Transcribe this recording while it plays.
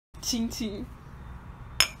Tchim, tchim.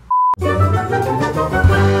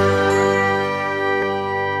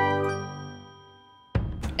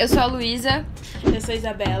 Eu sou a Luiza. Eu sou a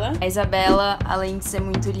Isabela. A Isabela, além de ser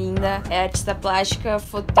muito linda, é artista plástica,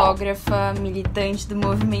 fotógrafa, militante do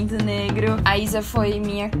movimento negro. A Isa foi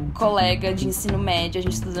minha colega de ensino médio, a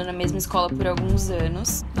gente estudou na mesma escola por alguns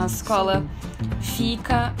anos. Nossa escola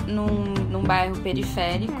fica num bairro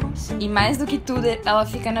periférico. E mais do que tudo, ela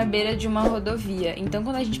fica na beira de uma rodovia. Então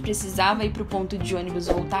quando a gente precisava ir pro ponto de ônibus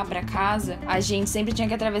voltar pra casa, a gente sempre tinha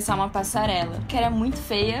que atravessar uma passarela, que era muito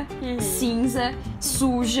feia, cinza,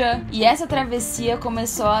 suja. E essa travessia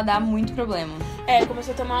começou a dar muito problema.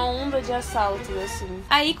 Começou a ter uma onda de assaltos, assim.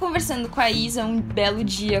 Aí, conversando com a Isa, um belo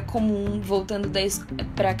dia comum, voltando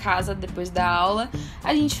pra casa depois da aula,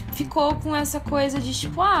 a gente ficou com essa coisa de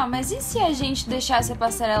tipo, mas e se a gente deixasse a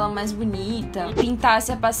passarela mais bonita,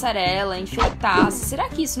 pintasse a passarela, enfeitasse? Será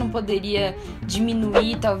que isso não poderia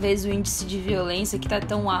diminuir, talvez, o índice de violência que tá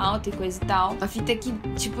tão alto e coisa e tal? Uma fita que,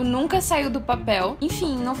 tipo, nunca saiu do papel.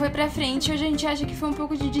 Enfim, não foi pra frente e hoje a gente acha que foi um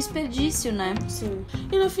pouco de desperdício, né? Sim.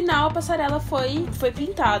 E no final, a passarela foi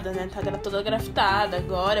pintada, né? Tá toda grafitada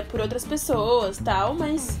agora por outras pessoas e tal,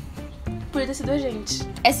 mas podia ter sido a gente.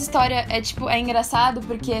 Essa história é engraçado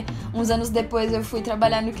porque uns anos depois eu fui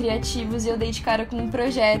trabalhar no Criativos e eu dei de cara com um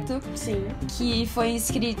projeto. Sim. Que foi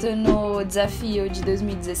inscrito no Desafio de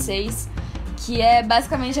 2016, que é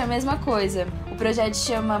basicamente a mesma coisa. O projeto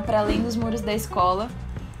chama Para Além dos Muros da Escola.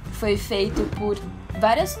 Foi feito por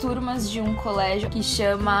várias turmas de um colégio que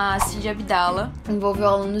chama Cid Abdala. Envolveu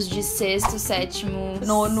alunos de 6º, 7º,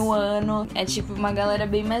 9º ano. É tipo uma galera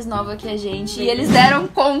bem mais nova que a gente. E eles deram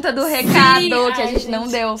conta do recado que a gente não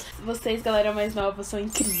deu. Vocês, galera mais nova, são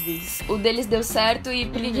incríveis. O deles deu certo e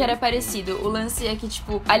por que era parecido? O lance é que,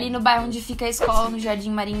 tipo, ali no bairro onde fica a escola, no Jardim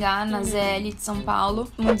Maringá, na ZL de São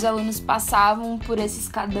Paulo, muitos alunos passavam por esse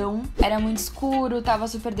escadão. Era muito escuro, tava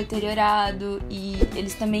super deteriorado e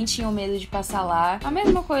eles também tinham medo de passar lá. A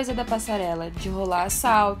mesma coisa da passarela, de rolar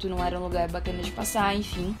assalto, não era um lugar bacana de passar,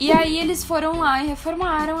 enfim. E aí eles foram lá e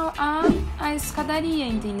reformaram a escadaria,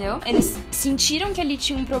 entendeu? Eles sentiram que ali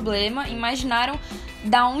tinha um problema, imaginaram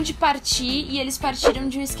da onde partir e eles partiram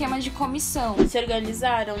de um esquema de comissão. Se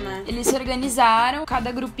organizaram, né? Eles se organizaram,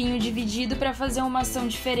 cada grupinho dividido pra fazer uma ação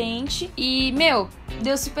diferente e,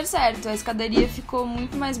 deu super certo. A escadaria ficou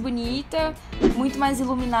muito mais bonita, muito mais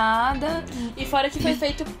iluminada. E fora que foi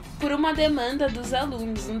feito por uma demanda dos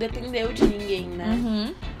alunos, não dependeu de ninguém,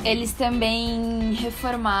 né? Eles também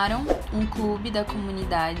reformaram um clube da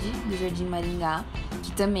comunidade do Jardim Maringá,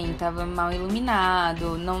 que também tava mal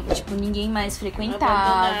iluminado, ninguém mais frequentava.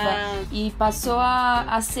 E passou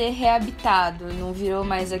a ser reabitado, não virou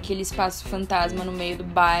mais aquele espaço fantasma no meio do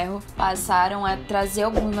bairro. Passaram a trazer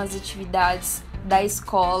algumas atividades da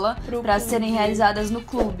escola pra serem realizadas no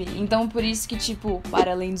clube. Então, por isso que,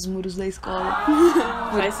 para além dos muros da escola.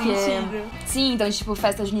 Faz sentido. Sim, então,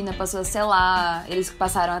 festa junina passou a ser lá, eles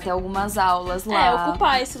passaram até algumas aulas lá.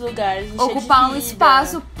 Ocupar esse lugar. Ocupar um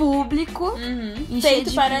espaço público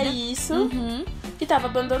feito para isso. Que tava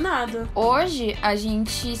abandonado. Hoje, a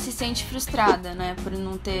gente se sente frustrada, né? Por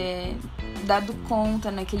não ter dado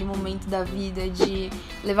conta naquele momento da vida de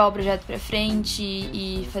levar o projeto pra frente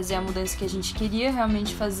e fazer a mudança que a gente queria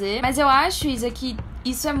realmente fazer. Mas eu acho, Isa, que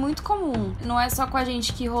isso é muito comum. Não é só com a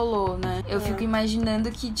gente que rolou, né? Eu fico imaginando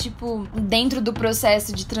que, dentro do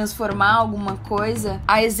processo de transformar alguma coisa,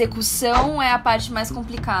 a execução é a parte mais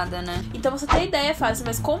complicada, né? Então você tem ideia fácil,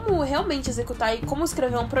 mas como realmente executar e como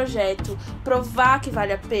escrever um projeto, provar que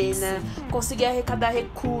vale a pena, conseguir arrecadar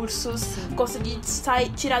recursos, conseguir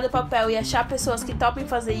tirar do papel e achar pessoas que topem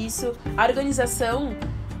fazer isso, a organização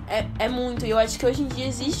é muito. E eu acho que hoje em dia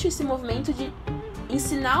existe esse movimento de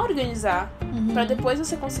ensinar a organizar pra depois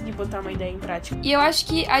você conseguir botar uma ideia em prática. E eu acho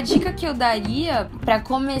que a dica que eu daria pra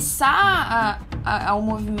começar ao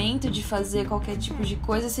movimento de fazer qualquer tipo de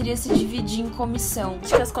coisa seria se dividir em comissão.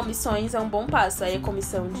 Acho que as comissões é um bom passo. Aí a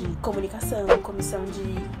comissão de comunicação, comissão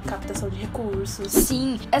de captação de recursos.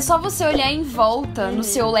 Sim, é só você olhar em volta no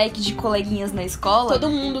seu leque de coleguinhas na escola. Todo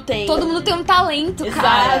mundo tem um talento,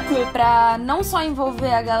 cara. Exato. Pra não só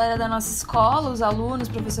envolver a galera da nossa escola, os alunos,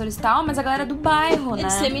 professores e tal, mas a galera do bairro, né?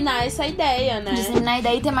 Disseminar essa ideia, né? Disseminar a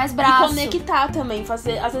ideia e ter mais braço. E conectar também,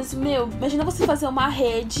 fazer, às vezes, imagina você fazer uma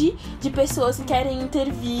rede de pessoas que querem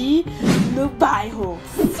intervir no bairro.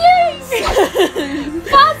 Sim!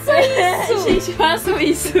 Faça isso! Gente, façam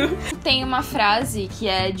isso. Tem uma frase que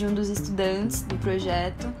é de um dos estudantes do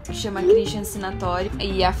projeto, que chama Christian Sinatório,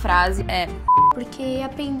 e a frase é: porque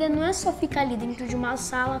aprender não é só ficar ali dentro de uma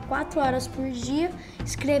sala 4 horas por dia,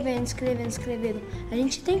 escrevendo. A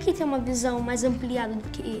gente tem que ter uma visão mais ampliada do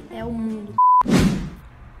que é o mundo.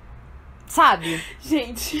 sabe?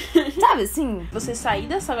 Gente, Sabe assim? você sair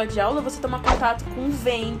da sala de aula, você toma contato com o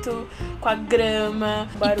vento, com a grama,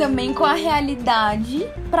 E também com a realidade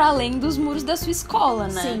pra além dos muros da sua escola,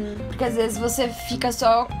 né? Sim. Porque às vezes você fica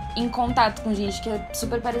só em contato com gente que é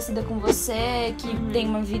super parecida com você, que tem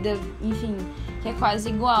uma vida, enfim, que é quase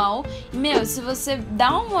igual. E, meu, se você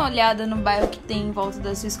dá uma olhada no bairro que tem em volta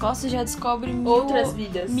da sua escola, você já descobre Outras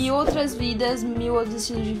vidas. mil outros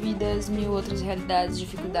estilos de vidas, mil outras realidades,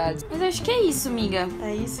 dificuldades. Mas eu acho que é isso, amiga.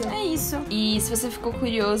 É isso? É isso. E se você ficou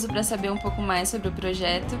curioso pra saber um pouco mais sobre o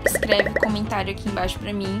projeto, escreve um comentário aqui embaixo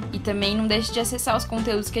pra mim. E também não deixe de acessar os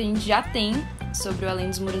conteúdos que a gente já tem sobre o Além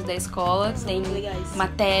dos Muros da Escola. São Tem muito legais.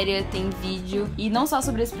 matéria, tem vídeo. E não só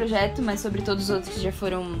sobre esse projeto, mas sobre todos os outros que já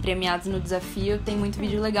foram premiados no desafio. Tem muito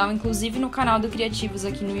vídeo legal, inclusive no canal do Criativos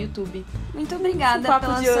aqui no YouTube. Muito obrigada O papo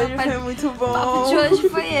pela de sua hoje foi muito bom. O papo de hoje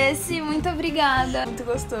foi esse. Muito obrigada. Muito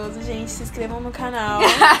gostoso, gente. Se inscrevam no canal.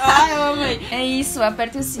 Ai, eu amei. É isso,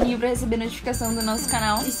 aperta o sininho pra receber notificação do nosso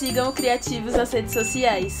canal. E sigam o Criativos nas redes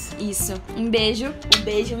sociais. Isso. Um beijo. Um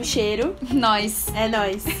beijo, um cheiro. Nós. É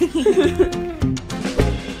nóis.